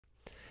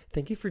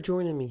Thank you for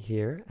joining me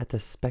here at the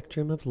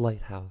Spectrum of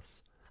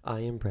Lighthouse. I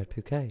am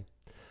brettpukay.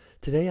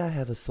 Today I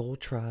have a Soul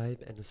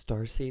Tribe and a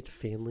Starseed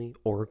family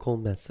oracle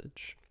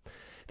message.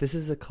 This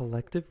is a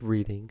collective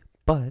reading,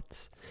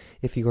 but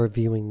if you are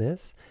viewing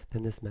this,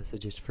 then this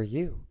message is for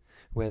you.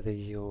 Whether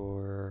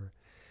you're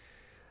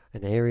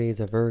an Aries,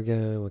 a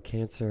Virgo, a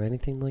Cancer,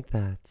 anything like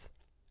that.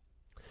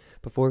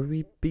 Before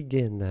we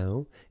begin,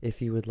 though,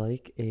 if you would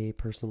like a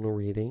personal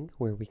reading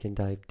where we can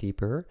dive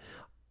deeper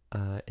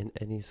in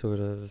any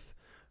sort of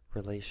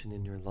relation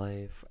in your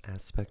life,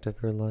 aspect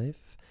of your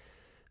life,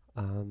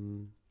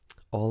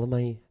 all of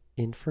my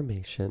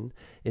information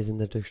is in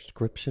the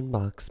description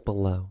box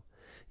below.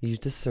 Use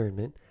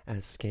discernment,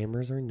 as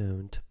scammers are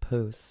known to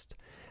post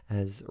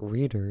as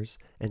readers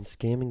and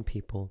scamming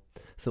people.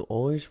 So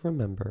always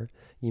remember,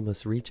 you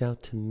must reach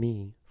out to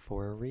me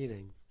for a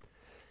reading.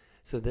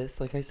 So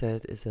this, like I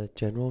said, is a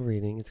general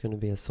reading. It's going to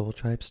be a Soul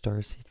Tribe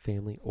Starseed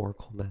Family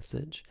Oracle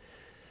message.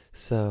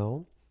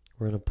 So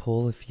we're going to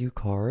pull a few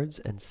cards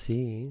and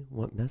see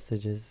what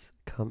messages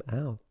come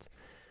out.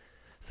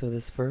 So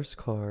this first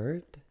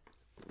card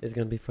is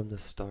going to be from the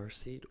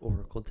Starseed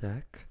Oracle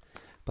deck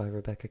by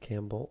Rebecca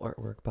Campbell,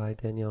 artwork by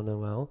Danielle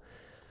Noel.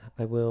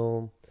 I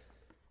will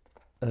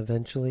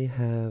eventually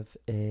have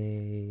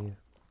a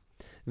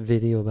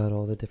video about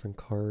all the different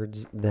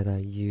cards that I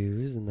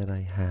use and that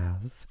I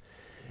have.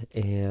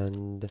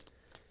 And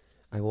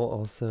I will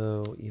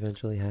also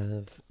eventually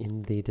have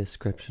in the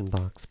description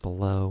box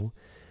below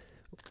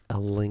a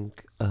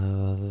link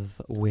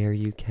of where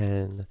you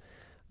can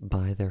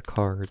buy their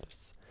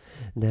cards.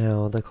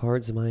 Now, the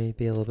cards might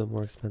be a little bit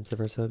more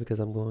expensive or so because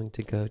I'm going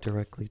to go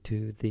directly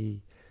to the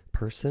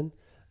person,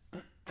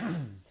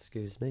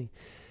 excuse me,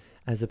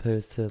 as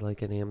opposed to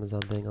like an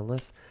Amazon thing,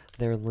 unless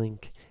their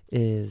link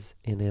is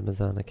in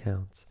Amazon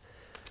accounts.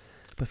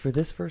 But for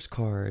this first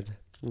card,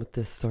 with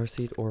this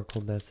Starseed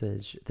Oracle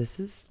message, this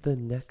is the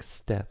next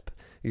step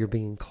you're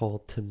being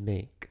called to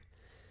make.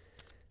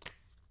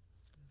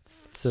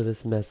 So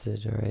this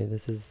message, alright,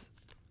 this is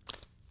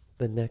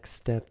the next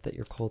step that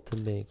you're called to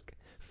make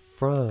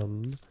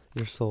from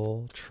your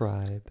soul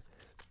tribe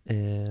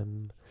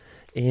and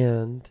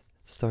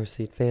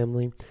Starseed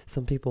family.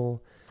 Some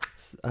people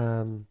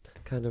kind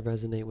of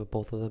resonate with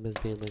both of them as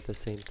being like the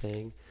same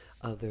thing.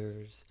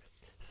 Others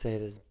say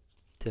it is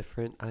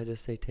different. I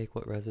just say take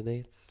what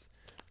resonates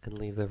and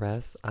leave the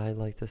rest. I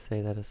like to say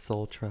that a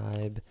soul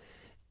tribe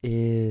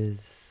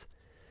is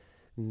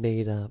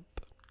made up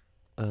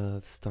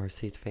of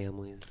starseed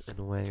families in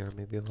a way, or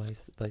maybe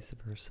vice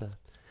versa.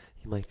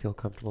 You might feel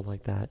comfortable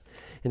like that.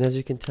 And as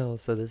you can tell,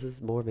 so this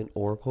is more of an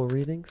oracle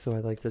reading, so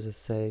I'd like to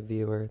just say,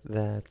 viewer,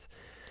 that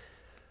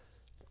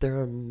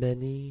there are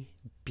many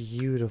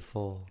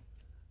beautiful,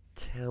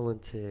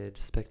 talented,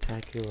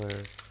 spectacular,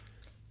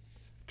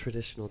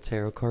 traditional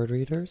tarot card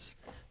readers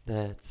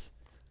that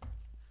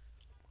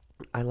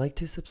I like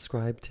to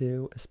subscribe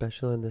to,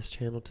 especially on this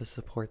channel, to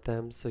support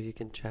them. So you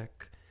can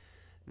check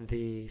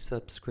the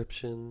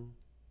subscription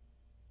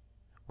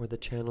or the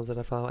channels that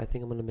I follow. I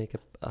think I'm going to make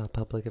it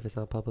public if it's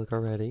not public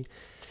already.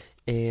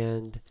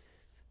 And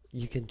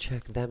you can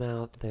check them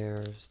out.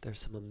 There's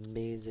some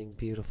amazing,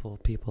 beautiful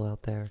people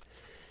out there.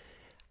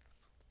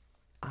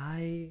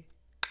 I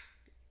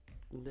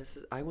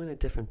went a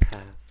different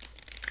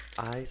path.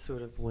 I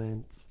sort of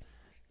went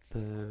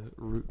the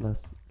route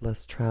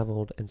less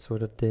traveled and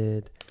sort of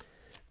did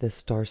this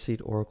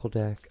Starseed Oracle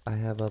deck. I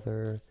have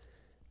other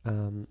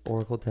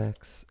Oracle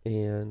decks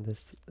and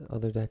this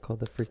other deck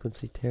called the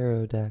Frequency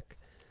Tarot deck.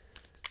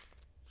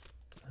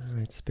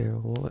 Alright,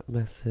 Sparrow, what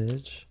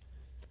message,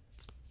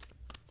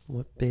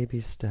 what baby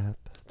step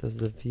does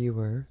the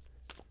viewer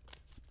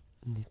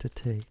need to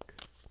take?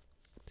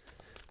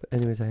 But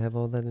anyways, I have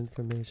all that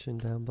information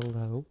down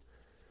below.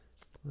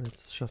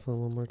 Let's shuffle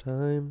one more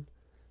time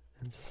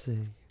and see.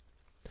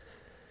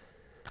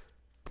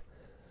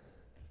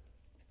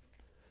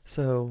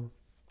 So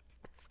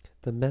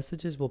the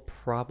messages will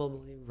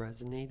probably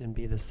resonate and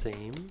be the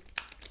same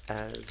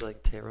as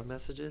like tarot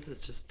messages.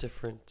 It's just a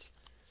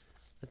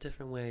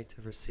different way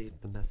to receive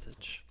the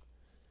message.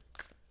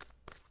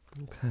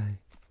 Okay.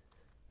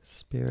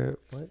 Spirit,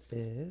 what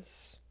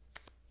is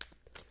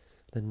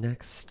the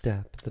next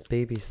step, the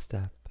baby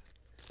step,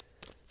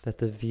 that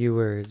the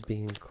viewer is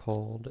being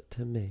called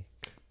to make?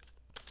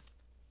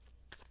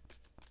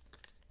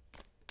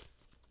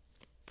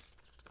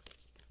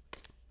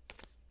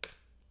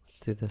 Let's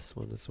do this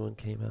one. This one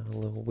came out a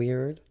little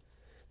weird,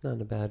 not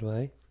in a bad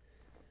way.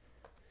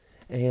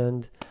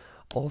 And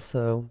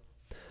also,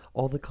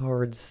 all the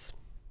cards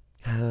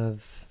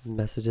have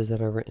messages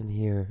that are written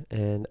here.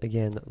 And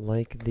again,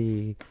 like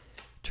the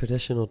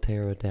traditional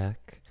tarot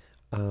deck,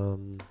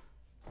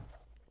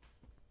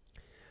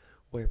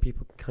 where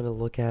people kind of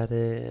look at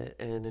it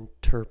and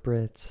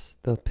interpret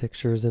the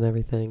pictures and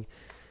everything,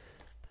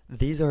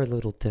 these are a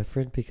little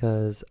different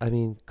because, I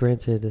mean,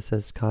 granted, it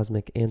says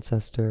Cosmic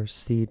Ancestor,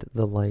 seed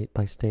the light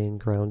by staying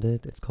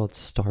grounded. It's called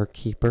Star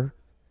Keeper.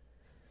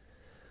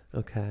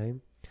 Okay,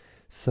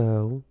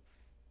 so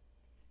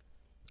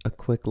a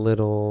quick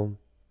little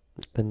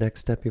the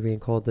next step you're being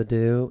called to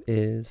do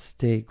is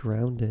stay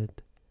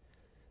grounded,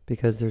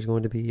 because there's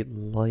going to be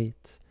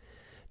light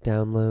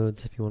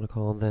downloads, if you want to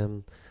call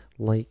them,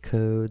 light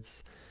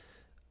codes,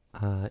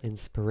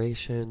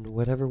 inspiration,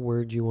 whatever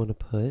word you want to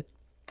put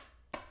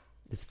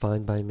is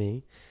fine by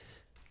me.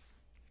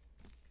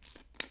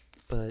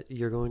 But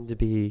you're going to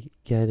be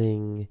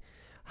getting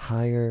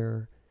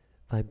higher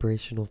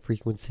vibrational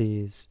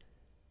frequencies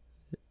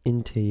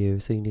into you,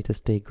 so you need to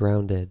stay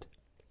grounded.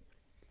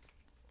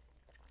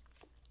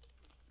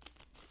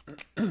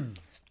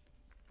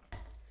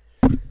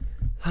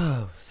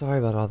 Oh, sorry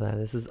about all that.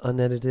 This is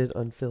unedited,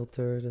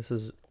 unfiltered. This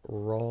is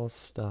raw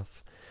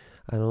stuff.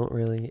 I don't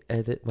really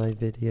edit my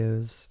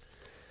videos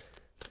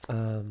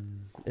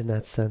in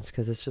that sense,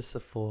 because it's just a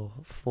full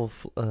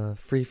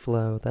free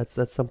flow.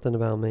 That's something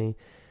about me.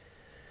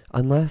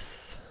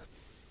 Unless,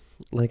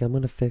 like, I'm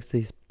gonna fix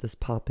this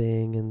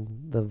popping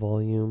and the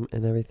volume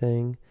and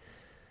everything,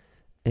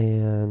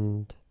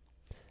 and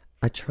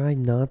I try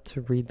not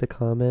to read the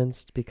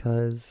comments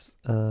because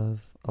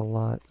of a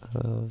lot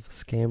of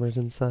scammers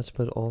and such,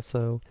 but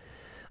also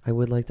I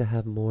would like to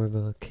have more of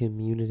a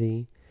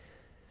community,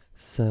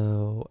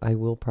 so I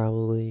will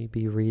probably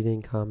be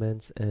reading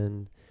comments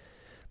and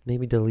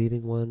maybe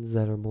deleting ones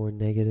that are more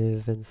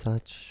negative and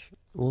such.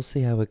 We'll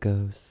see how it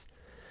goes.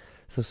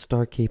 So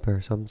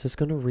Starkeeper, so I'm just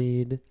going to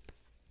read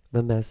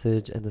the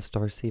message and the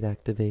Starseed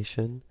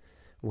activation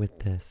with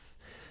this.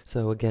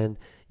 So again,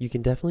 you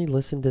can definitely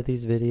listen to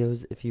these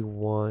videos if you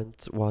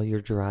want while you're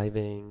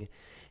driving,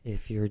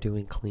 if you're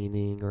doing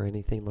cleaning or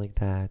anything like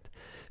that.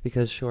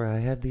 Because sure, I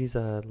have these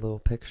little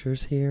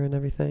pictures here and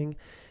everything.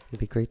 It'd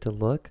be great to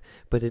look,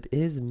 but it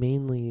is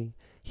mainly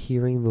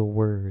hearing the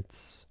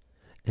words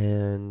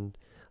and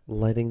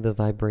letting the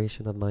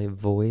vibration of my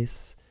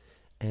voice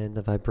and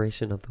the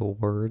vibration of the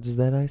words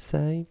that I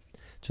say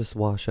just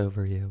wash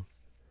over you.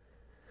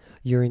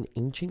 You're an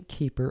ancient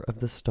keeper of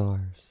the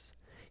stars,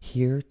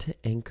 here to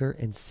anchor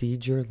and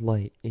seed your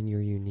light in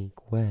your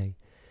unique way.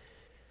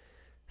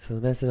 So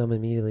the message I'm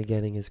immediately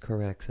getting is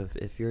correct. So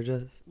if you're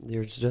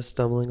just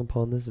stumbling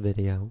upon this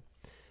video,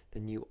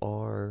 then you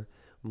are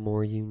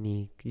more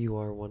unique. You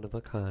are one of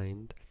a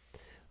kind.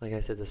 Like I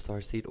said, the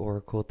Starseed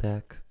Oracle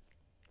deck.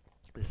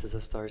 This is a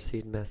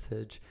Starseed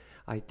message.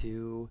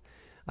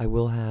 I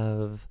will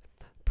have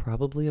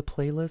probably a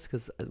playlist,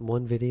 because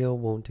one video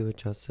won't do it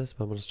justice,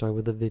 but I'm going to start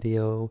with a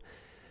video.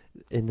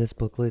 In this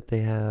booklet, they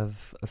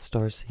have a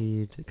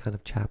Starseed kind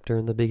of chapter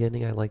in the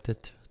beginning. I like to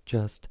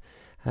just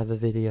have a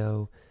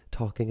video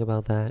talking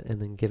about that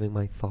and then giving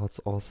my thoughts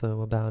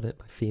also about it,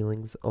 my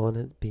feelings on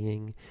it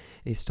being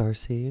a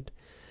Starseed,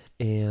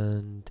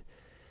 and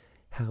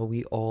how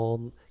we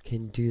all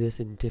can do this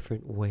in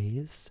different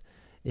ways.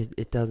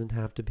 It doesn't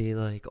have to be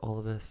like all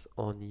of us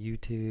on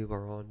YouTube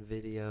or on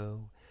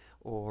video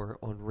or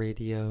on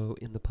radio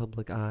in the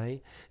public eye.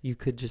 You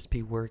could just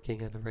be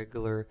working at a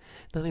regular,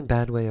 not in a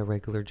bad way, a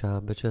regular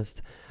job, but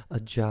just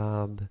a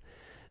job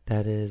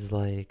that is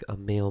like a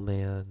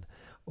mailman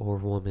or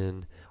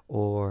woman,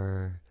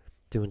 or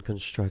doing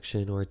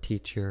construction, or a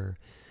teacher,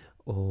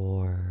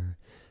 or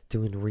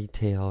doing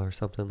retail or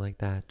something like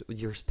that.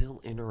 You're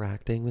still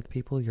interacting with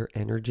people. Your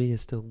energy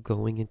is still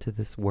going into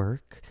this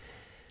work.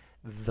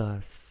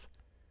 Thus,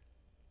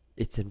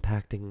 it's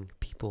impacting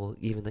people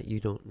even that you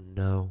don't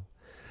know.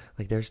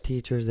 Like, there's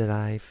teachers that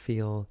I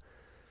feel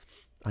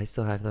I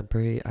still have them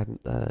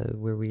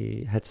where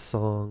we had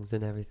songs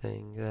and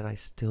everything that I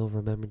still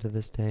remember to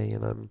this day.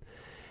 And I'm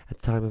at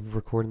the time of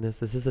recording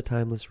this is a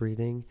timeless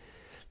reading.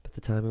 But at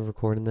the time of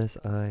recording this,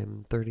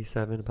 I'm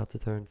 37, about to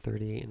turn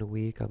 38 in a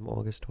week. I'm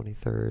August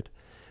 23rd,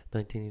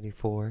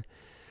 1984.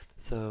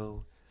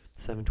 So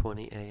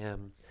 7:20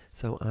 a.m.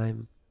 So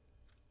I'm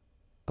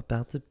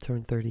about to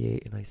turn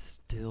 38, and I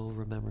still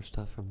remember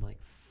stuff from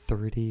like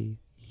 30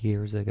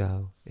 years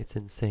ago. It's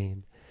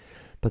insane.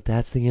 But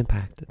that's the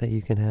impact that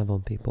you can have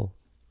on people.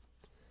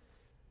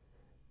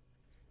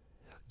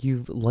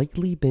 You've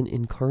likely been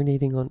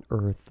incarnating on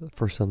Earth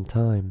for some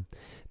time,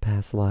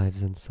 past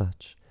lives and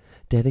such,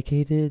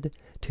 dedicated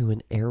to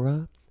an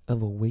era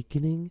of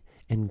awakening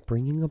and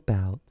bringing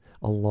about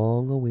a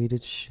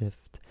long-awaited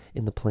shift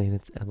in the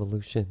planet's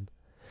evolution.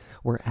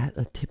 We're at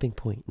a tipping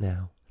point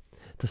now.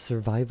 The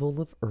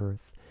survival of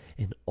Earth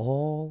and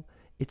all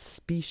its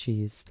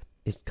species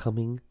is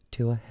coming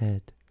to a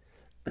head.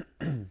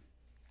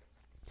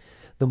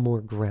 The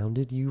more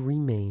grounded you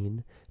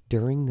remain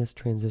during this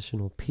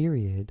transitional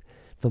period,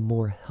 the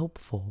more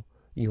helpful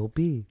you'll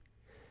be.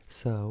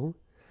 So,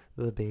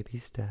 the baby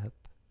step.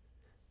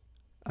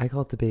 I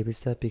call it the baby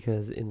step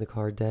because in the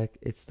card deck,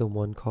 it's the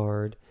one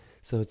card.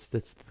 So it's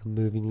the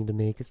move you need to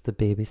make. It's the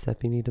baby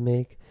step you need to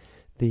make.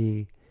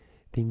 The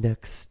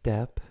next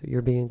step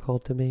you're being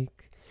called to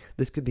make.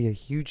 This could be a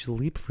huge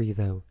leap for you,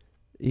 though,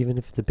 even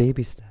if it's a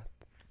baby step.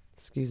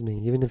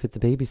 Even if it's a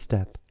baby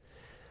step.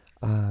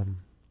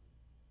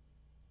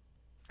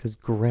 Because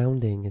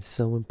grounding is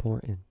so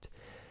important.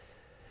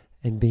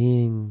 And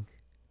being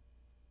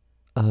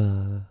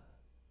a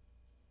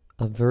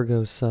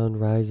Virgo Sun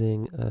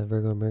rising,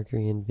 Virgo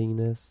Mercury and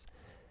Venus,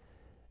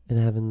 and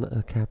having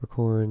a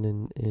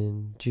Capricorn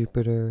in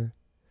Jupiter,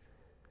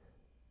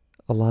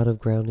 a lot of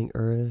grounding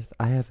Earth.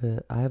 I have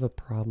a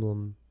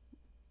problem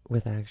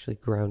with actually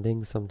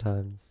grounding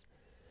sometimes.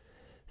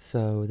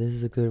 So this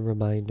is a good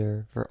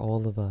reminder for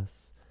all of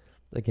us,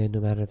 again,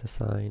 no matter the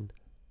sign,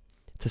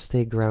 to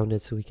stay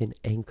grounded so we can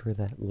anchor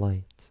that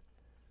light.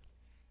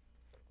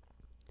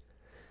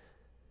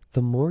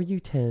 The more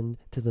you tend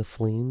to the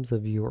flames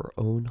of your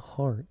own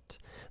heart,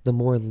 the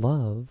more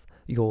love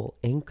you'll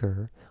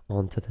anchor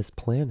onto this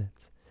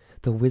planet.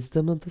 The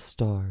wisdom of the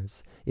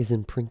stars is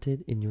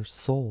imprinted in your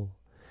soul.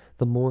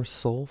 The more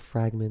soul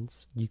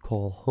fragments you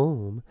call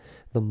home,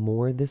 the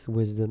more this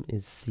wisdom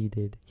is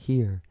seated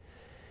here.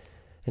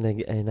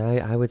 And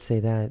I would say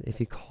that if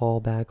you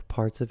call back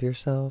parts of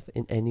yourself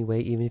in any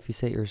way, even if you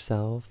say it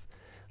yourself,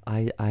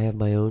 I have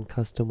my own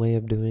custom way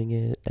of doing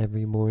it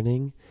every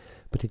morning.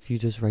 But if you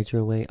just write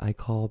your own way, I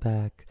call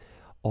back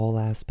all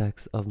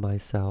aspects of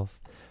myself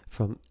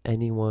from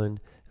anyone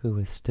who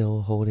is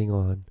still holding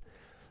on.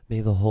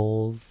 May the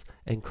holes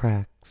and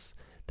cracks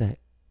that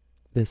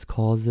this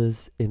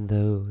causes in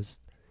those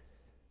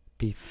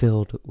be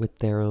filled with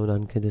their own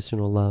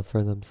unconditional love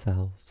for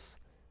themselves.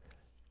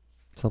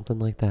 Something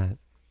like that.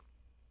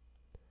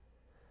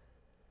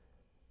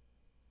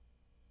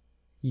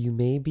 You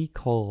may be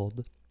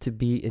called to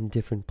be in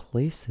different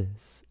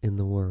places in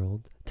the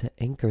world to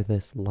anchor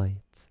this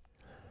light.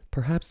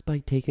 Perhaps by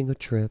taking a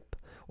trip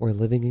or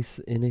living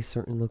in a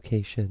certain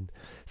location.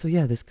 So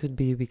yeah, this could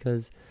be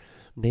because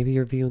maybe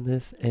you're viewing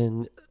this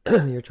and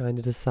you're trying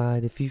to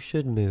decide if you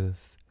should move.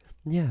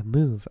 Yeah,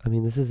 move. I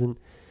mean, this isn't...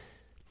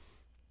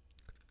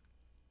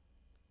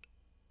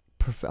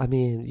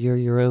 you're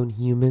your own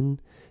human.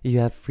 You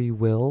have free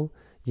will.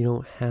 You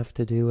don't have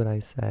to do what I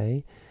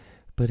say.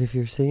 But if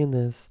you're seeing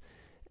this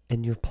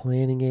and you're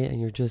planning it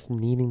and you're just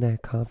needing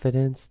that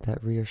confidence,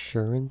 that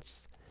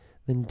reassurance,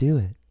 then do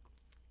it.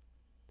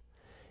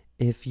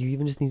 If you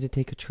even just need to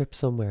take a trip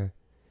somewhere.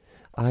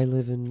 I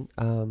live in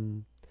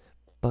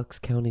Bucks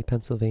County,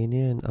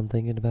 Pennsylvania, and I'm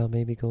thinking about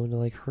maybe going to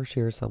like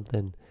Hershey or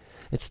something.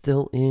 It's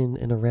still in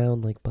and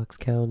around like Bucks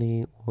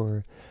County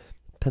or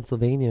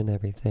Pennsylvania and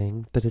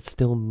everything, but it's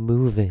still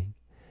moving.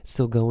 It's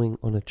still going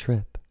on a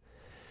trip.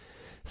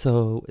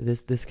 So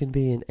this can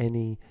be in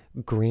any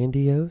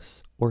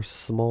grandiose or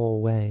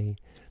small way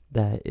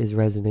that is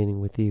resonating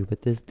with you.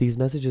 But these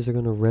messages are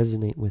going to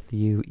resonate with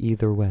you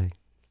either way.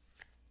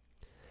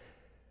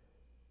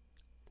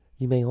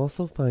 You may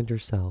also find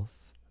yourself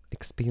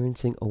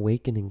experiencing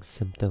awakening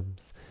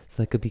symptoms.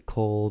 So that could be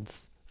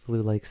colds,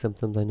 flu-like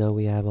symptoms. I know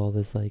we have all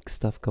this like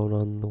stuff going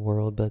on in the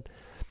world, but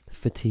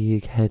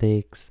fatigue,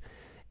 headaches,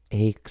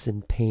 aches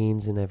and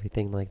pains and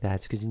everything like that.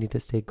 It's because you need to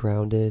stay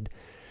grounded,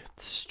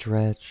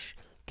 stretch,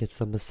 get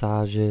some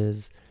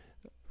massages,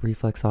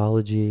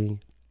 reflexology.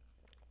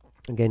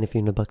 Again, if you're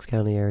in the Bucks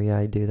County area,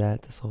 I do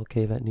that, the Soul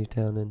Cave at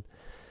Newtown.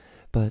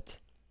 But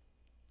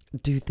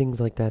do things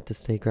like that to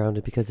stay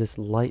grounded, because this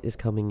light is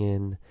coming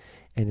in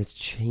and it's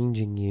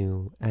changing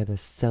you at a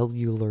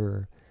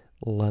cellular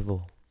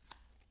level.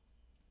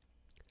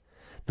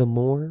 The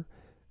more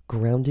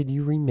grounded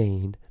you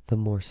remain, the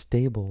more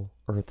stable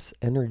Earth's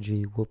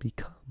energy will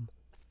become.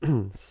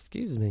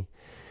 Excuse me.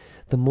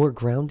 The more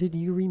grounded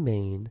you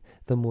remain,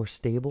 the more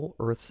stable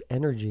Earth's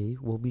energy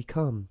will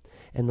become,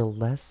 and the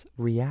less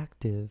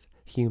reactive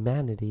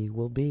humanity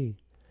will be.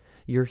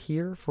 You're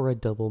here for a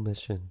double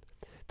mission: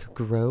 to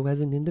grow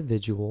as an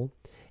individual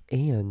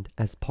and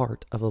as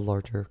part of a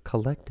larger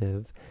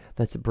collective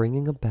that's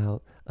bringing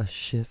about a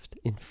shift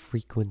in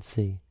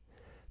frequency.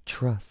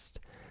 Trust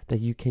that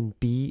you can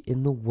be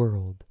in the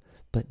world,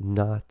 but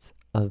not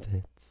of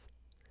it.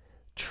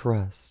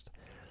 Trust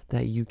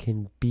that you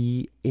can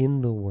be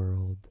in the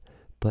world,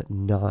 but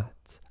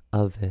not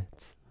of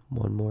it.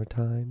 One more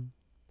time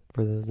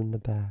for those in the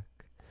back.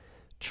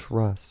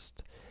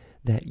 Trust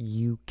that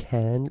you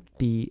can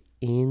be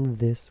in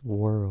this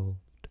world,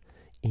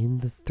 in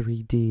the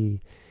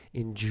 3D,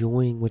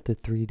 enjoying what the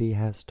 3D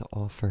has to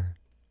offer,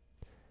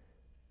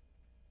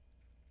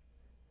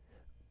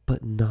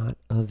 but not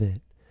of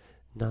it,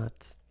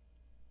 not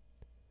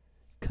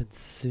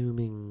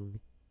consuming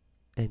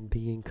and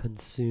being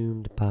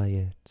consumed by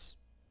it,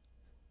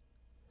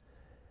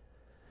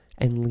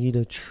 and lead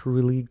a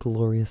truly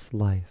glorious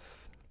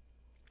life.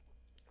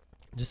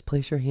 Just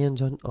place your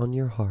hands on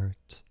your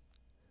heart,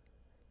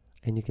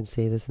 and you can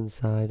say this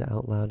inside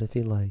out loud if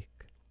you like.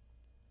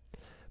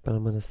 But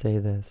I'm going to say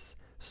this: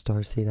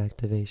 Starseed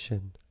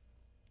activation.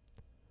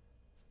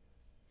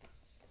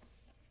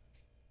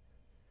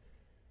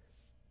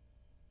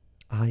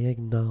 I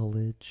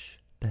acknowledge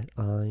that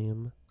I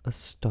am a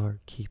star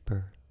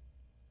keeper.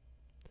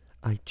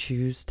 I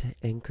choose to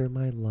anchor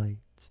my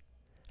light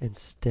and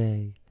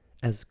stay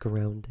as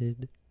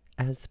grounded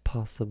as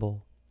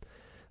possible.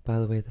 By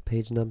the way, the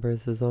page number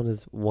this is on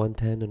is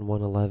 110 and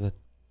 111.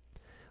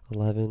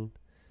 11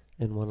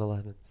 and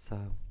 111.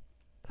 So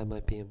that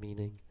might be a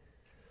meaning.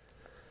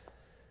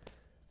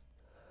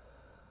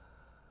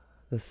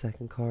 The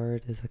second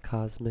card is a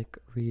cosmic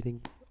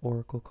reading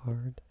oracle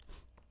card.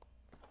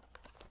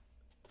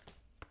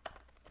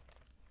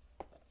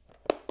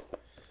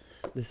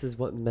 This is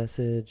what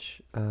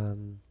message,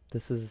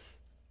 this is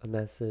a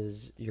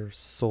message your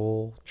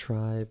soul,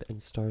 tribe, and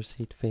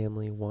Starseed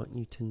family want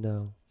you to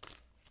know.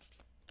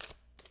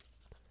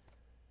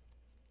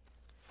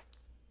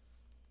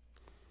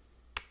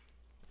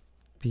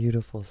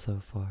 Beautiful so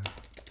far.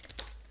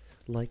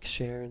 Like,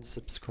 share, and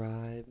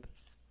subscribe.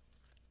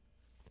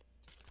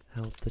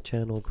 Help the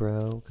channel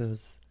grow,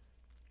 because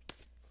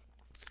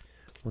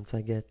once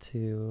I get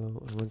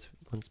to,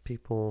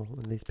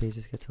 when these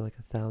pages get to like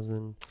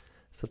 1,000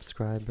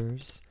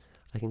 subscribers,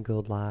 I can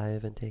go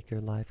live and take your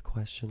live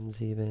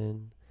questions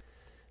even,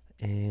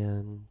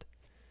 and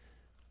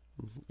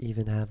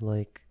even have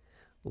like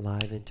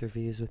live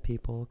interviews with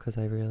people, because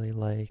I really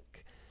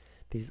like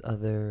these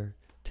other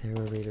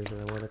tarot readers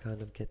and I want to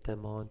kind of get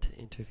them on to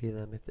interview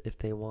them if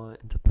they want,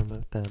 and to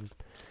promote them.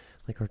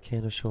 Like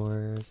Arcana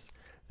Shores,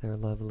 they're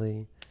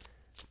lovely.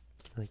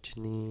 Like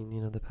Janine, you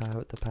know, the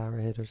power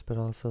hitters, but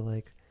also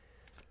like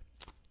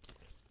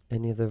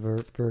any of the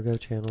Virgo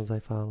channels I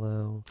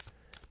follow,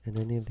 and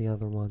any of the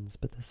other ones.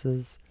 But this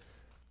is,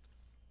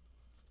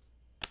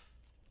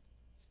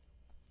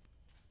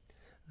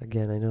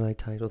 again, I know I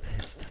titled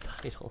this the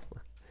title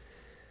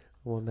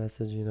one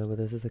message, you know, but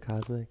this is the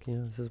cosmic, you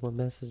know, this is one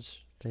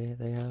message they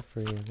have for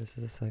you. This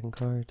is the second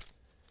card,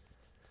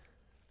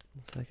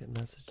 the second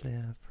message they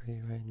have for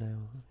you right now.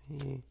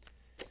 Let me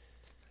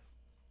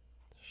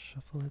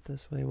shuffle it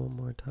this way one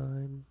more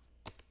time.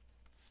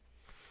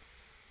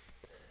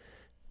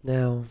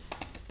 Now,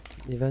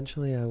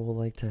 eventually I will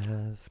like to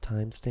have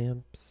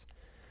timestamps,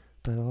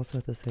 but also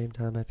at the same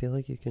time I feel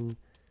like you can,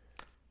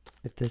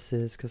 if this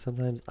is, because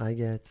sometimes I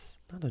get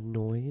not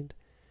annoyed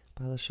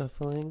by the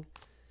shuffling,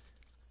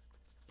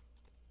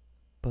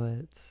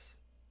 but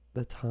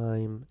the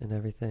time and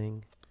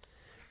everything.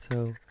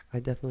 So I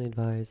definitely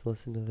advise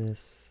listen to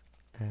this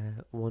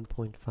at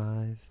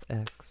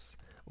 1.5x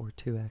or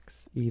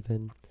 2x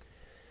even,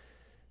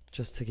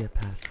 just to get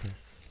past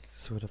this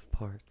sort of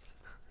part.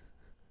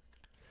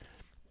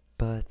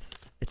 But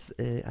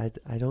I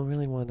don't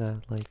really want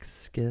to like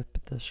skip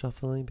the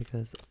shuffling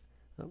because,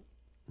 oh,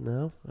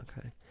 no?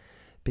 Okay.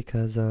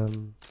 Because I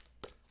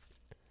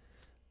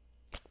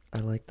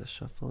like the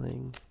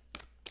shuffling,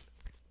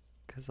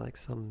 because like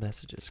some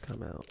messages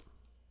come out.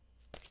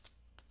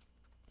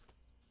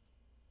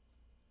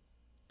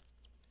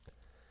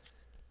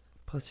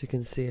 Plus you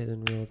can see it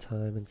in real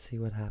time and see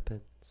what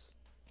happens.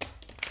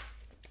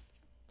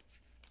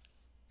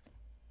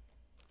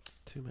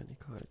 Too many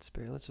cards,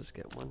 Spirit. Let's just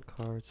get one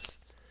card.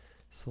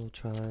 Soul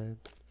Tribe,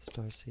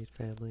 Starseed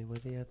family,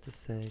 what do you have to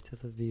say to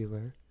the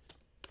viewer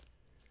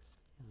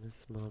in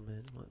this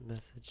moment? What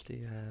message do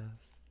you have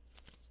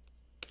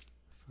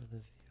for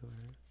the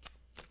viewer?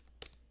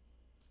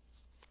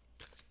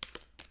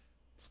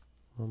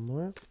 One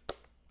more.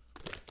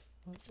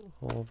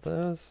 Hold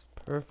those.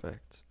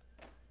 Perfect.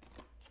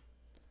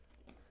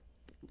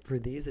 For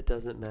these, it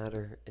doesn't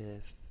matter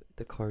if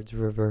the card's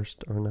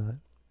reversed or not.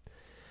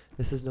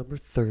 This is number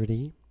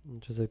 30,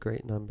 which is a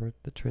great number,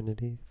 the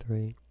Trinity,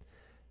 3. It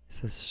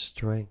says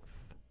strength.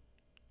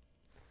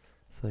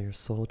 So your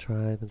soul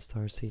tribe and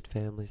Starseed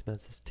family's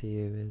message to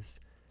you is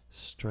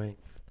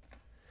strength.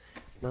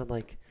 It's not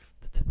like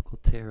the typical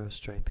tarot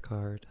strength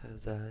card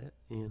has that,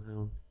 you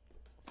know.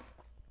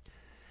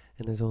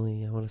 And there's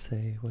only, I want to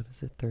say, what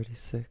is it,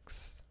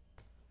 36?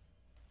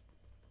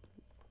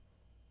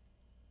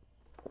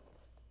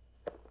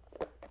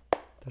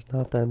 There's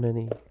not that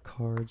many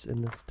cards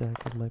in this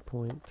deck, is my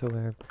point, to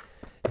where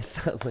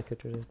it's not like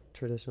a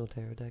traditional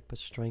tarot deck, but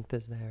strength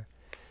is there.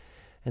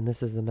 And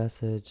this is the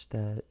message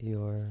that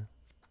your,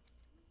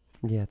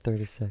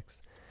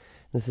 36.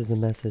 This is the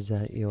message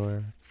that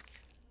your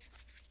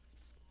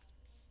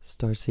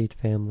Starseed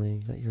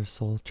family, that your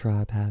soul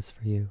tribe has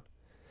for you.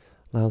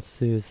 Lao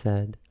Tzu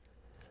said,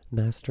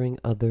 mastering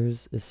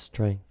others is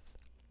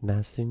strength.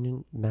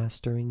 Mastering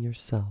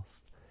yourself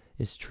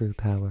is true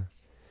power.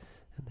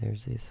 And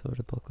there's a sort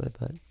of booklet,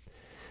 but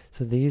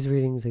so these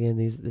readings, again,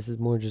 this is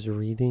more just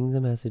reading the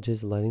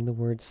messages, letting the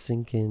words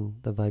sink in,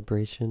 the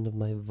vibration of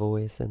my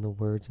voice and the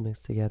words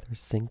mixed together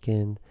sink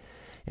in,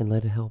 and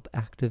let it help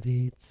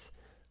activate,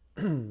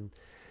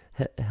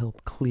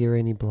 help clear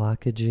any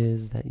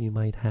blockages that you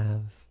might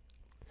have.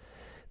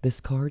 This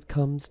card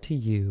comes to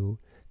you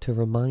to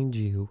remind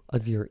you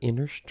of your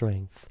inner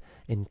strength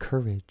and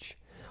courage.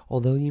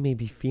 Although you may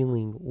be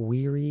feeling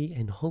weary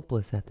and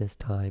hopeless at this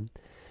time,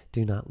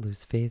 do not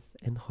lose faith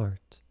and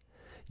heart.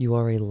 You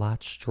are a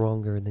lot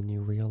stronger than you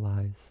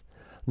realize.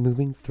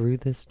 Moving through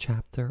this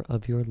chapter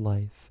of your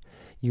life,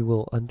 you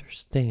will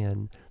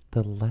understand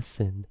the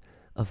lesson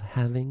of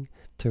having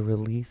to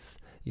release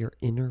your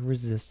inner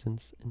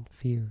resistance and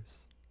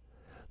fears.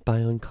 By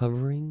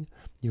uncovering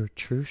your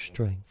true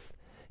strength,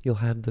 you'll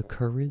have the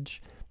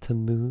courage to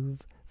move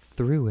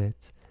through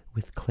it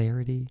with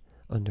clarity,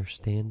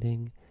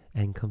 understanding,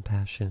 and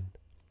compassion.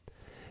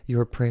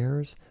 Your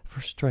prayers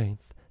for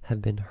strength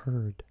have been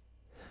heard.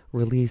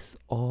 Release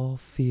all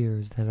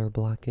fears that are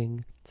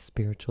blocking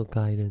spiritual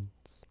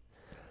guidance.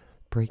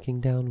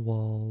 Breaking down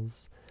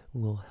walls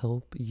will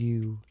help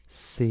you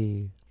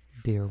see,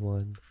 dear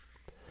one.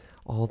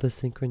 all the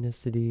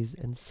synchronicities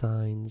and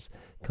signs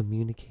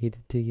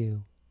communicated to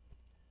you.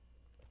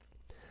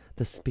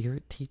 The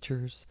spirit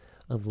teachers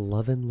of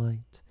love and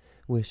light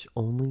wish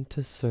only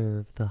to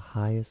serve the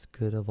highest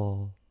good of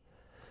all,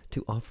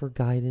 to offer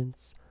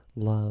guidance,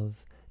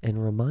 love,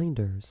 and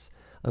reminders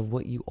of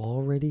what you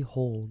already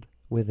hold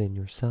within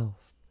yourself.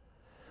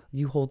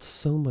 You hold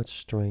so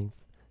much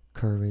strength,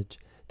 courage,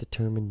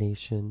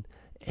 determination,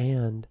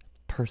 and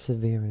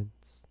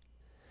perseverance.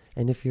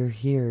 And if you're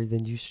here,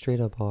 then you straight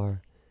up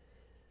are.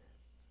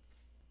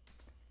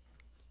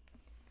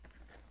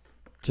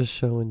 Just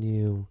showing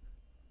you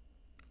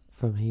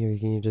from here, you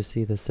can just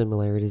see the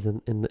similarities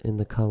in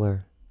the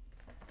color.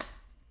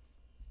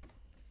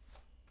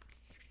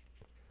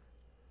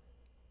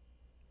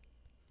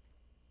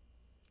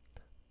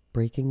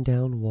 Breaking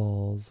down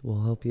walls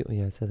will help you.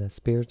 Yeah, I said that.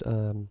 Spirit.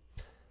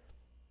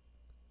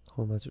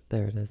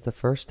 There it is. The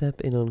first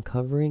step in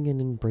uncovering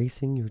and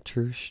embracing your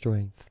true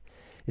strength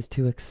is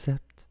to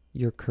accept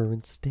your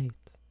current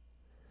state,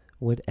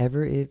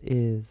 whatever it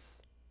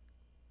is.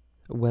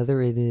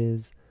 Whether it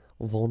is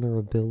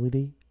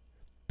vulnerability,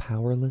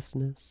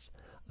 powerlessness,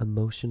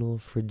 emotional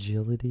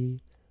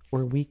fragility,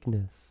 or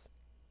weakness.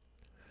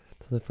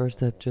 So the first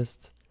step,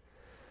 just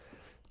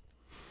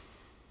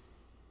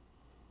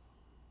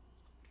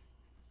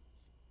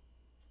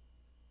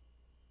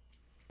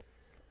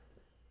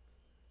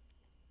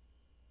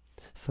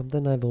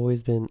something I've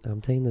always been,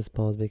 I'm taking this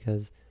pause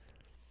because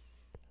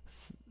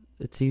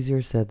it's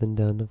easier said than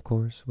done, of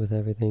course, with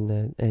everything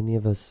that any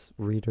of us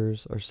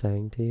readers are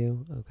saying to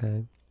you,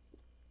 okay?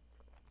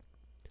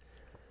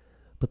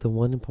 But the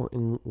one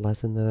important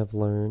lesson that I've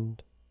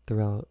learned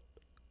throughout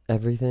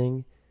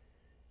everything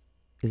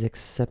is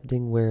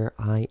accepting where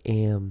I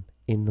am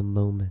in the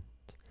moment,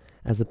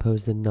 as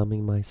opposed to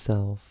numbing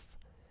myself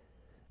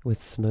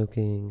with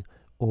smoking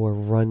or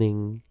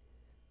running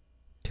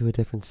to a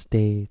different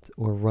state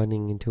or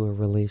running into a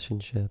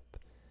relationship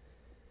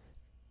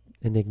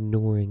and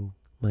ignoring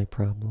my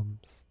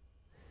problems.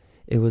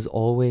 It was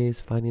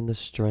always finding the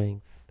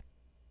strength.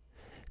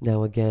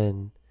 Now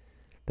again,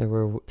 there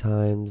were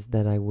times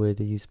that I would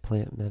use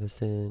plant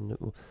medicine,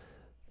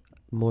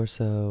 more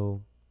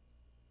so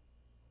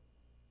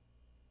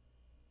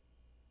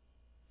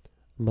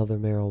mother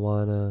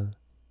marijuana,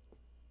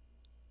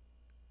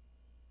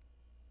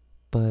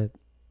 but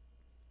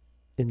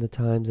in the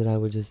times that I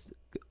would just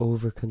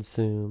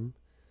overconsume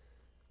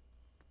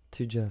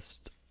to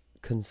just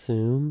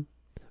consume,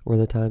 were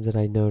the times that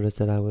I noticed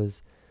that I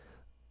was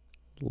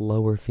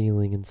lower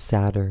feeling and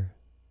sadder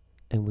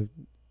and would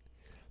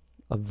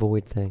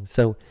avoid things.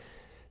 So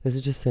this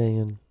is just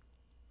saying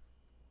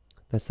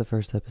that's the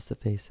first step, is to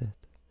face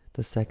it.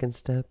 The second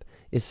step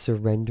is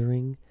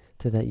surrendering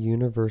to that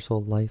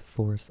universal life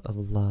force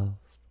of love.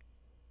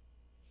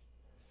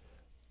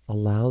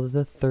 Allow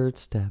the third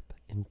step,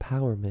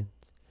 empowerment,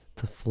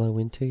 to flow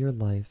into your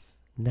life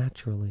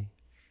naturally.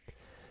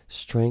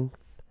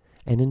 Strength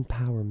and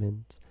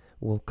empowerment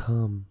will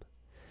come.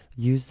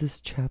 Use this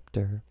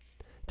chapter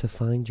to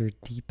find your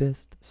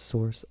deepest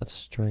source of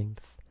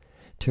strength,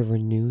 to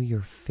renew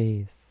your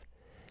faith,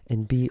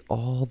 and be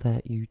all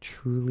that you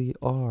truly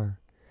are,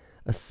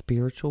 a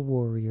spiritual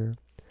warrior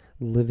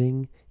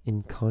living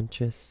in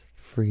conscious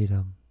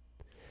freedom.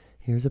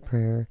 Here's a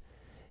prayer.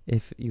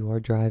 If you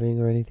are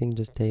driving or anything,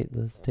 let's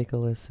take a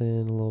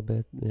listen a little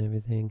bit and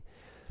everything.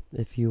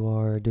 If you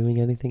are doing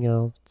anything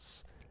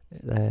else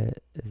that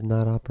is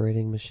not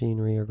operating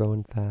machinery or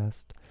going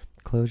fast,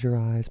 close your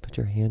eyes, put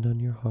your hand on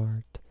your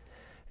heart,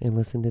 and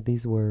listen to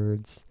these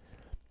words.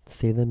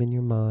 Say them in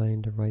your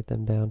mind or write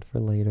them down for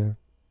later.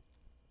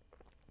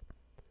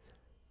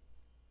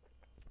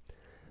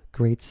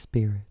 Great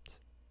Spirit,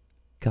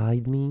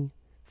 guide me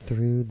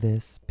through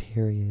this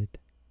period.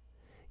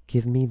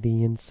 Give me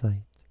the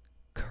insight,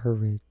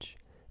 courage,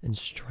 and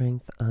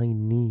strength I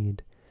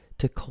need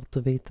to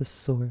cultivate the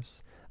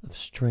source of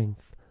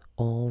strength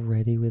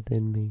already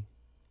within me.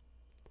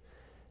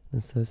 The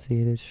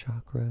associated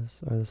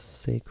chakras are the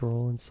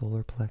sacral and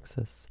solar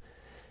plexus,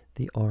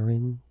 the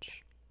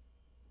orange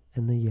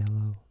and the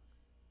yellow.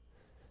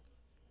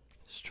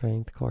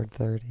 Strength card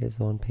 30 is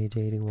on page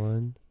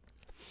 81.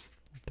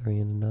 3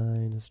 and a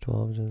 9 is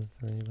 12 to the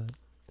 3, but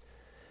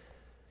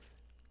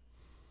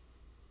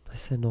I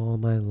send all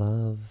my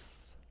love.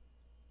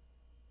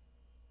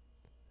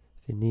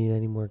 If you need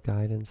any more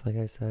guidance, like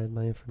I said,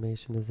 my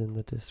information is in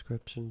the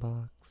description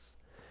box.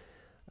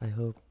 I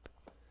hope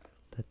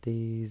that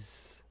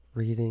these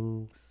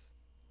readings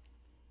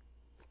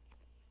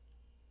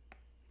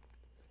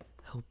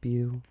help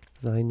you,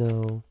 because I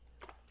know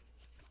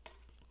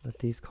that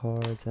these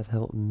cards have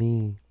helped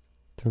me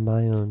through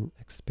my own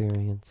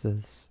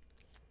experiences,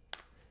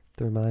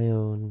 through my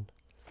own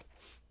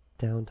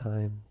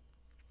downtime,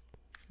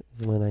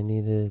 is when I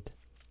needed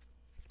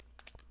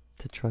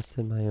to trust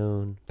in my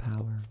own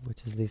power,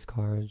 which is these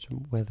cards,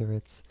 whether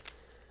it's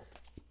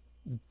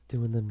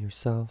doing them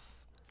yourself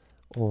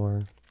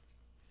or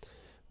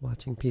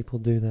watching people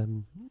do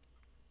them.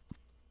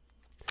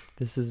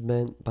 This is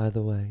meant, by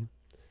the way,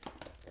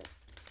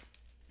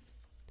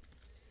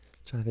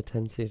 which I have a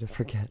tendency to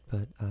forget,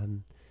 but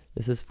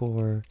this is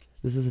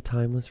a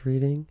timeless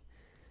reading,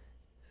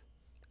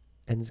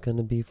 and it's going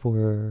to be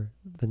for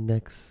the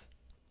next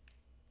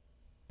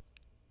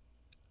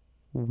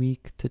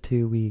week to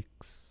 2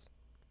 weeks.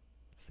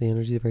 So the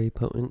energy is very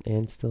potent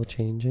and still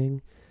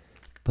changing,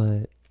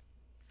 but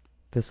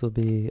this will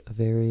be at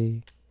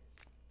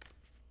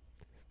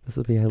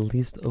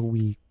least a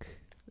week.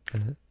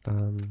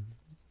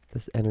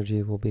 This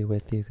energy will be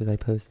with you because I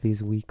post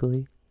these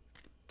weekly.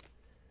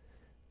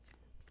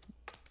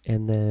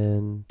 And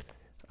then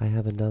I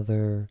have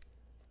another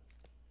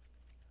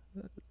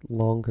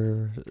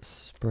longer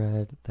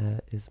spread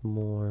that is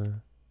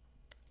more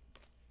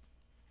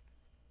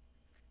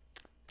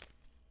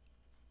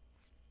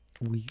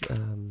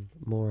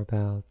more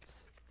about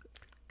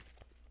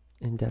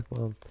in-depth.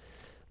 Well,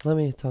 let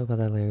me talk about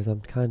that later.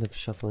 I'm kind of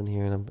shuffling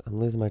here and I'm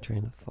losing my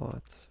train of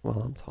thoughts while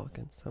I'm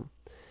talking. So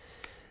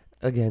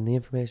again, the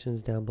information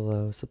is down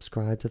below.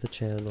 Subscribe to the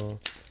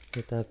channel.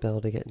 Hit that bell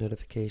to get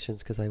notifications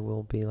because I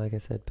will be, like I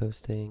said,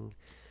 posting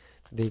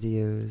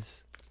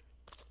videos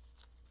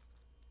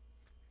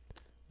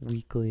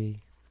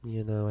weekly.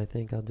 I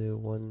think I'll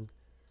do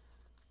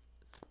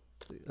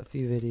a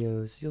few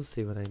videos. You'll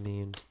see what I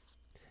mean.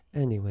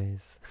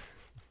 Anyways.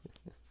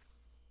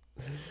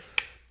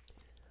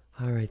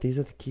 Alright, these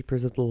are the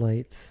keepers of the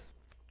light.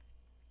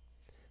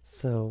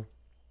 So,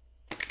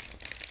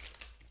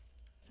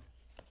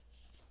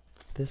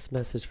 this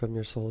message from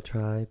your soul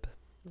tribe,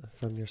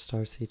 from your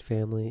Starseed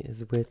family,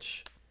 is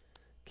which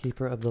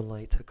keeper of the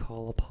light to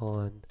call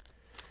upon,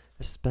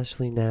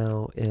 especially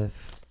now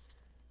if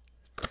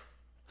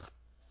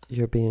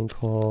you're being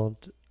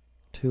called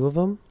 2 of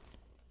them.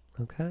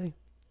 Okay.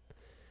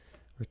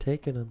 We're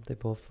taking them. They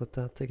both flipped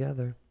out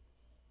together.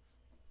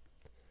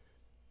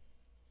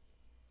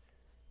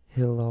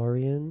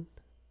 Hilarion,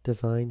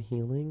 divine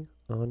healing.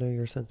 Honor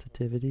your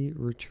sensitivity.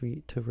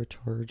 Retreat to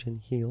recharge and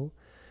heal.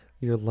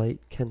 Your light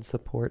can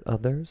support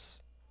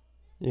others.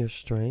 Your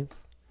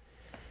strength.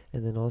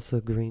 And then also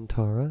Green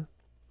Tara.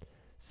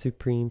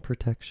 Supreme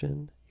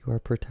protection. You are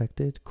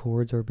protected.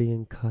 Cords are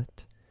being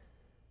cut.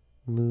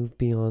 Move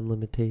beyond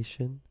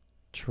limitation.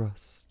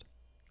 Trust.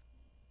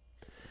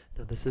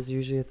 Now this is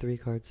usually a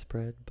 3-card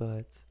spread,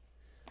 but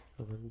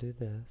I'm going to do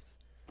this.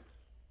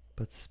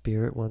 But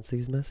Spirit wants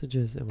these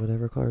messages, and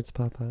whatever cards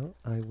pop out,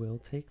 I will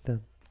take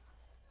them.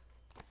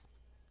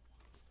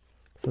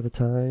 So the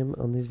time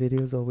on these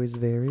videos always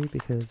vary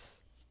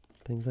because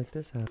things like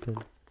this happen.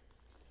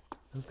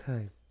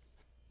 Okay.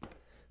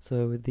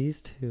 So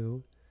these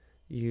 2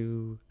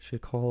 you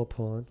should call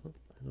upon.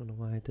 I don't know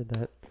why I did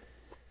that.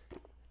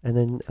 And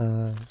then,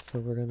 so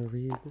we're going to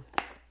read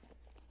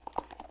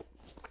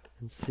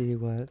and see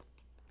what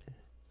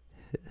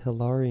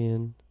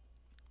Hilarion.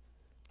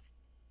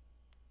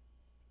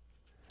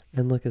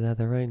 And look at that,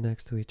 they're right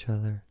next to each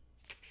other.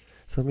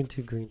 So let me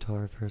do Green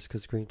Tara first,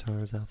 because Green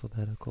Tara is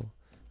alphabetical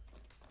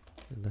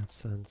in that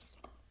sense.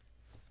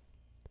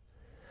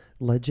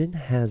 Legend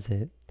has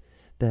it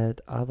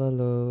that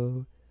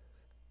Avalokitesvara,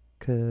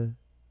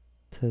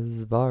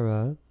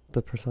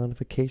 the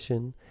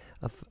personification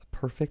of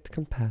perfect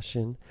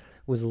compassion,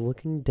 was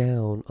looking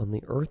down on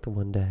the earth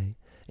one day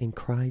and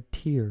cried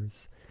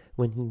tears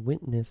when he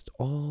witnessed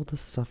all the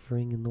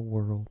suffering in the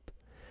world.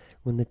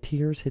 When the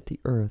tears hit the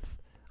earth,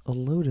 a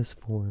lotus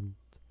formed,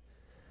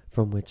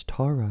 from which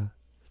Tara,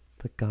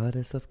 the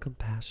goddess of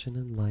compassion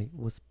and light,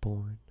 was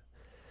born.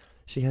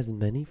 She has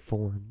many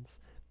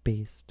forms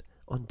based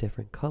on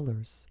different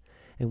colors,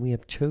 and we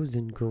have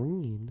chosen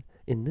green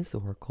in this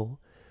oracle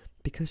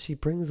because she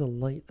brings a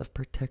light of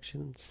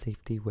protection and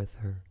safety with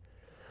her.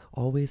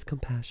 Always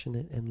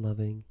compassionate and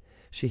loving,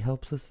 she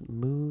helps us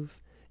move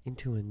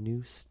into a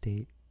new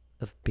state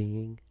of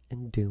being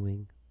and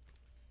doing.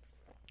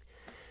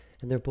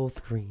 And they're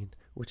both green,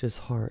 which is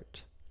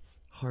heart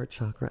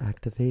chakra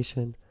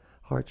activation,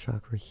 heart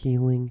chakra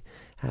healing,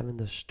 having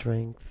the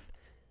strength.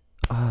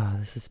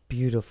 This is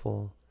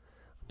beautiful.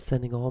 I'm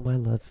sending all my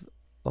love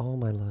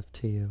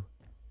to you.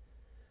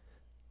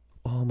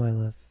 All my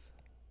love.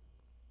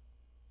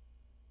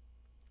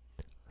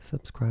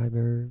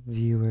 Subscriber,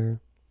 viewer,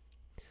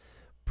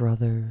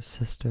 brother,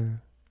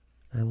 sister,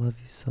 I love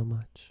you so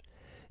much.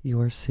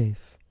 You are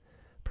safe.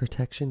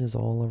 Protection is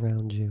all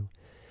around you.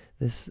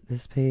 This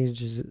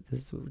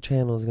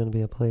channel is going to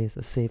be a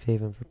safe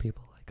haven for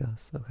people like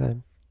us,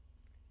 okay?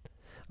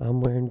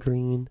 I'm wearing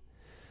green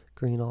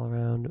all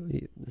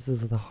around. This is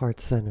the heart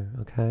center,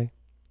 okay?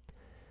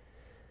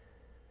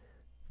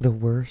 The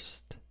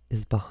worst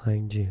is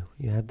behind you.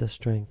 You have the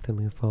strength to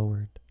move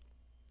forward.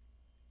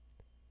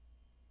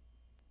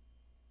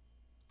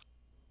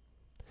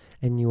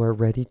 And you are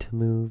ready to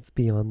move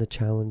beyond the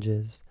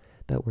challenges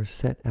that were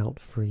set out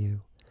for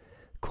you.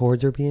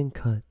 Cords are being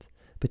cut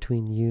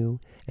between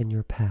you and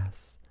your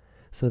past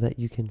so that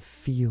you can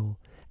feel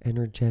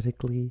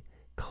energetically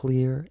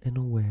clear and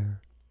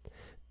aware.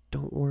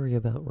 Don't worry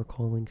about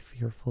recalling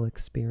fearful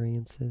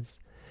experiences.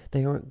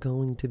 They aren't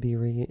going to be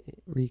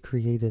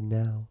recreated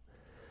now.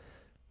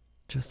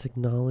 Just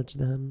acknowledge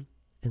them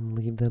and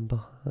leave them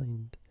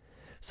behind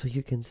so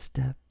you can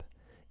step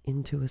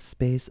into a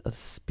space of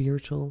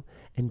spiritual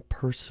and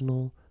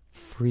personal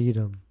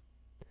freedom.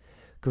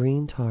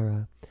 Green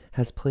Tara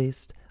has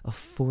placed a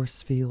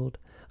force field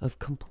of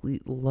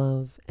complete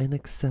love and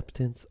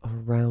acceptance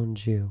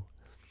around you.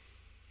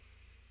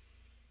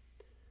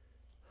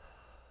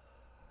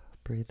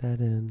 Breathe that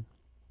in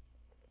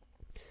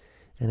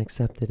and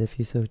accept it if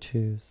you so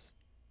choose.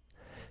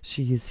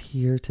 She is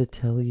here to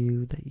tell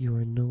you that you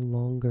no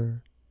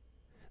longer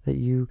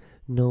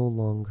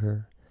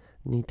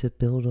need to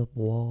build up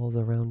walls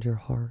around your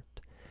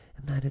heart,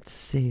 and that it's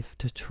safe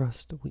to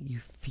trust what you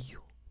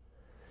feel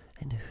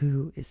and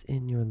who is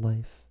in your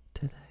life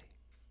today.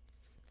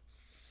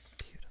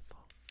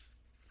 Beautiful.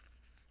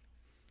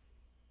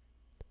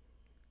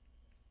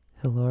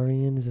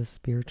 Hilarion is a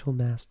spiritual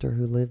master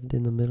who lived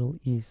in the Middle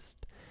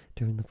East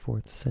during the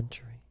 4th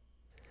century.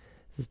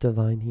 This is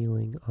divine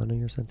healing. Honor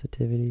your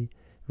sensitivity.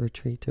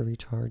 Retreat to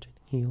recharge and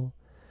heal.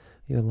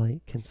 Your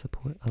light can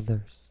support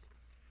others.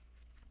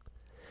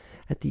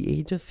 At the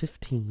age of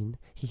 15,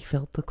 he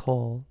felt the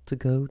call to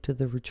go to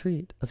the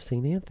retreat of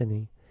St.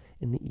 Anthony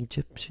in the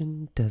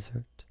Egyptian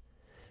desert.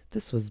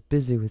 This was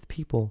busy with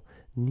people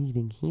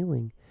needing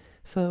healing,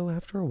 so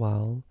after a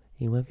while,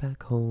 he went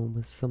back home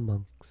with some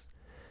monks.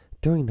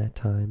 During that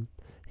time,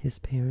 his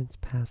parents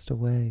passed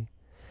away,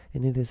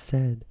 and it is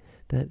said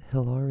that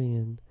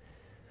Hilarion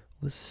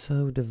was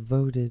so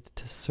devoted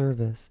to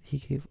service, he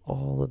gave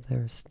all of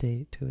their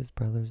estate to his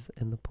brothers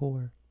and the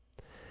poor.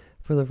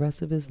 For the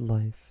rest of his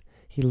life,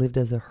 he lived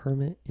as a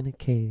hermit in a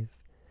cave,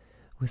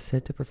 was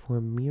said to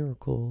perform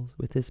miracles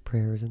with his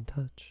prayers and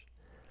touch.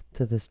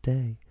 To this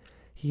day,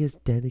 he is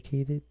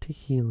dedicated to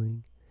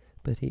healing,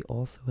 but he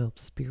also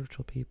helps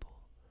spiritual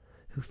people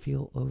who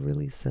feel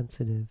overly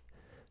sensitive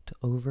to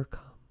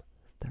overcome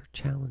their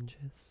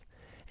challenges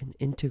and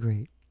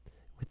integrate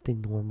with the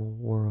normal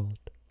world.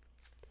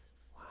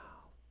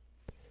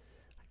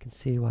 I can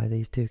see why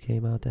these two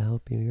came out to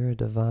help you. You're a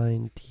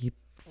divine, deep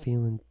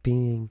feeling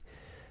being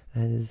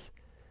that is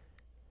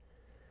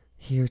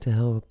here to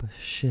help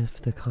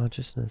shift the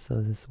consciousness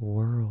of this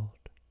world.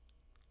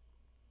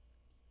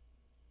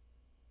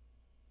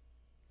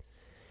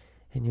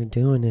 And you're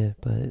doing it,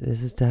 but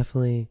this is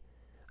definitely,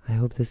 I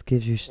hope this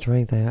gives you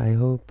strength. I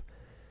hope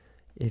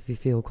if you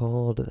feel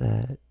called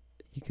that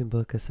you can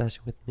book a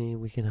session with me,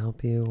 we can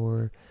help you,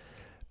 or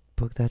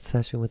book that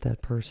session with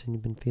that person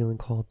you've been feeling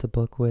called to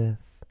book with.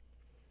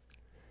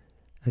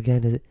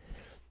 Again,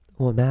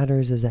 what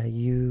matters is that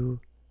you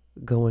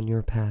go on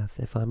your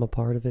path. If I'm a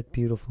part of it,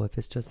 beautiful. If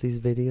it's just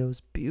these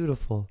videos,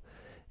 beautiful.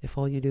 If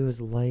all you do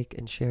is like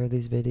and share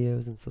these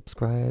videos and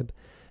subscribe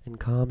and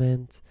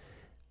comment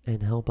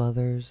and help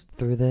others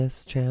through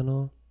this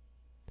channel,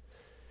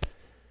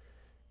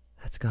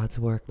 that's God's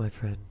work, my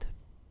friend.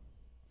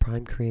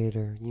 Prime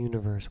Creator,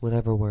 universe,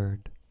 whatever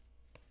word.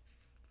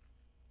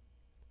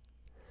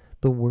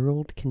 The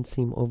world can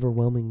seem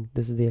overwhelming.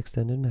 This is the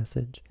extended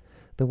message.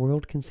 The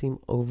world can seem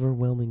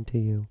overwhelming to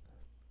you,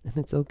 and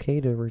it's okay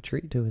to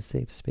retreat to a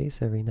safe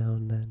space every now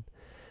and then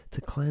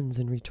to cleanse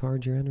and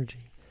recharge your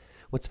energy.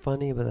 What's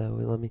funny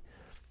about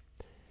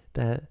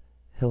that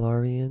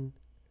Hilarion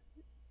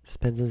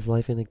spends his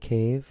life in a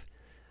cave.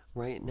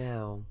 Right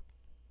now,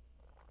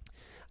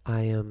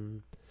 I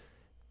am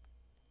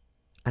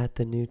at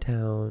the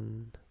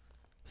Newtown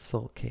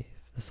Salt Cave,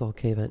 the Salt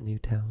Cave at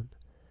Newtown.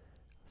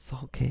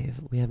 Salt Cave.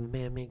 We have a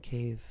man-made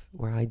cave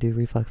where I do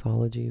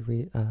reflexology,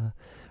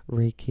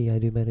 Reiki, I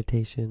do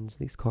meditations,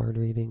 these card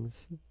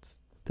readings,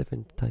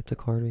 different types of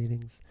card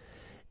readings,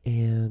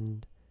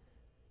 and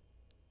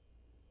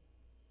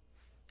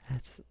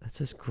that's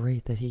just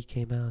great that he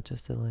came out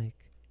just to like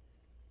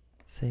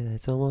say that.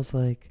 It's almost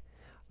like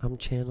I'm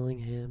channeling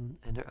him,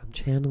 and I'm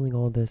channeling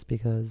all this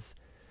because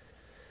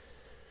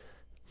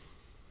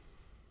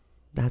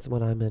that's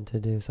what I'm meant to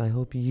do. So I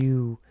hope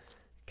you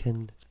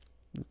can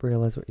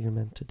realize what you're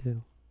meant to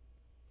do.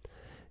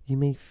 You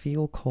may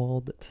feel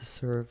called to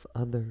serve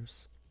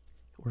others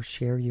or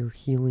share your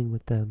healing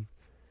with them,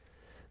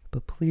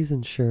 but please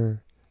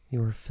ensure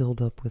you are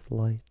filled up with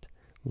light,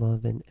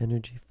 love, and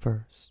energy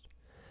first,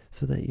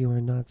 so that you are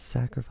not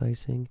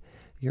sacrificing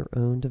your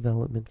own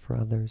development for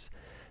others.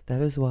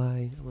 That is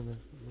why I'm going to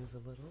move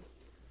a little.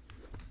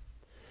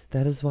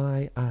 That is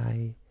why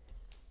I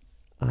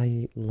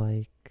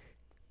like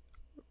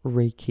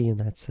Reiki in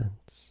that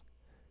sense,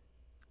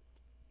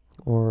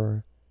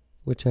 or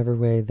whichever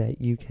way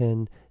that you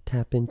can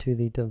tap into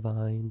the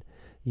divine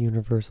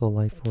universal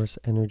life force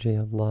energy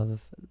of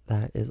love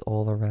that is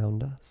all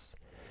around us,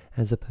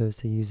 as opposed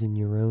to using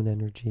your own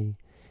energy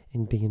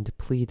and being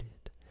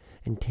depleted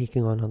and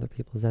taking on other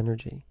people's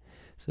energy.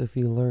 So if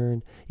you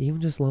learn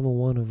even just level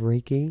 1 of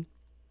Reiki,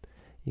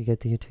 you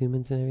get the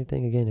attunements and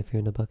everything. Again, if you're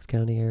in the Bucks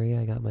County area,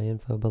 I got my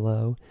info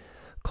below.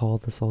 Call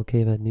the Soul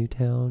Cave at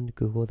Newtown,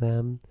 Google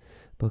them,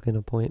 book an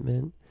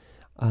appointment.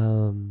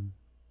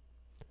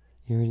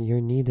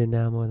 You're needed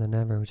now more than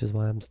ever, which is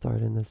why I'm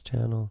starting this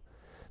channel,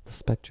 the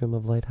spectrum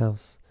of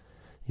Lighthouse.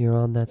 You're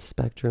on that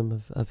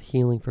spectrum of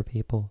healing for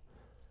people.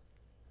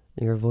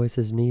 Your voice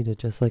is needed,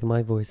 just like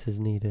my voice is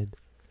needed.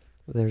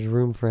 There's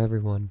room for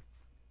everyone.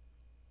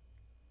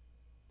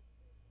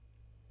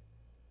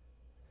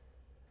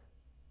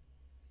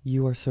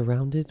 You are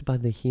surrounded by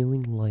the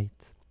healing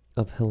light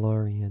of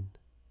Hilarion.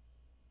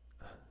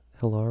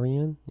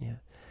 Hilarion? Yeah.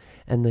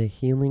 And the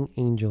healing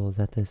angels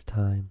at this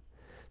time,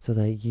 so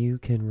that you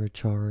can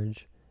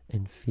recharge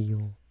and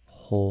feel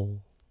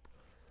whole.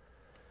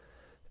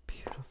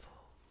 Beautiful.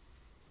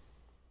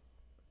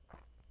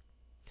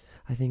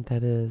 I think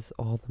that is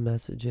all the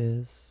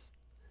messages.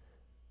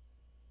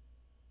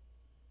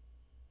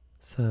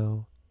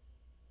 So,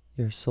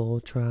 your soul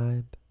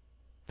tribe,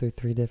 through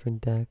 3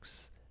 different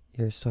decks,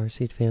 your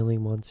Starseed family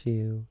wants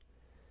you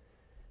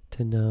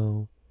to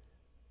know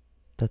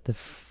that the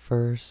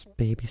first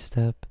baby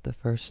step, the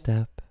first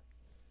step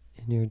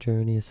in your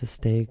journey is to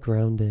stay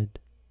grounded.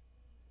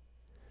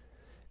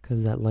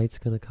 Because that light's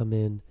going to come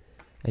in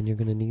and you're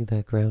going to need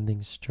that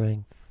grounding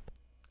strength.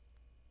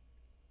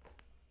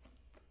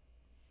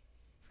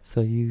 So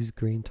use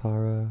Green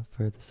Tara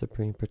for the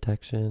supreme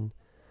protection,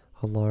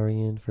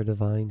 Hilarion for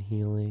divine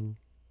healing.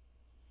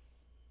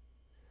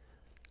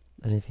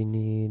 And if you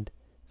need,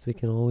 so we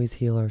can always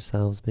heal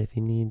ourselves, but if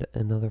you need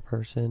another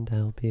person to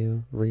help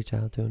you, reach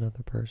out to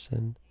another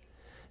person.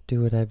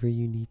 Do whatever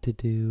you need to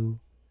do.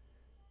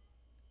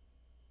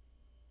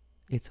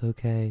 It's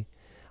okay.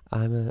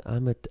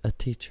 I'm a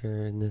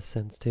teacher in this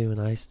sense too, and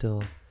I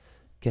still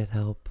get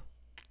help.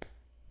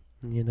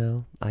 You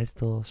know, I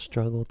still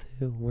struggle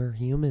too. We're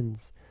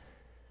humans.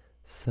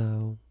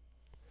 So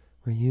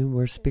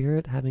we're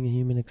spirit having a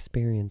human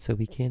experience, so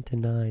we can't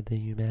deny the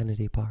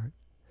humanity part.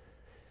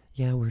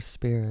 Yeah, we're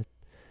spirit,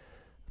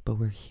 but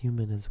we're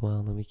human as well,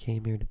 and we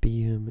came here to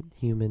be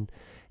human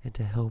and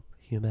to help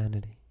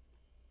humanity.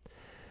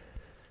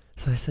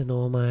 So I send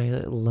all my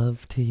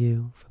love to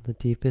you from the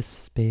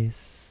deepest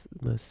space,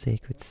 most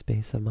sacred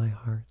space of my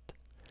heart.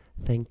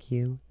 Thank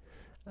you.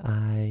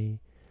 I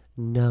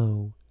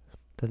know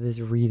that this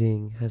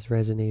reading has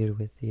resonated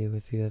with you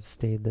if you have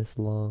stayed this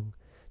long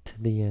to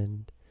the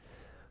end.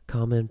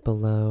 Comment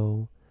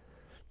below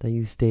that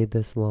you stayed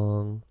this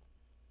long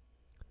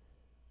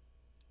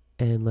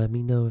and let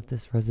me know if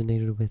this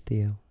resonated with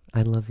you.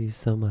 I love you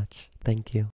so much. Thank you.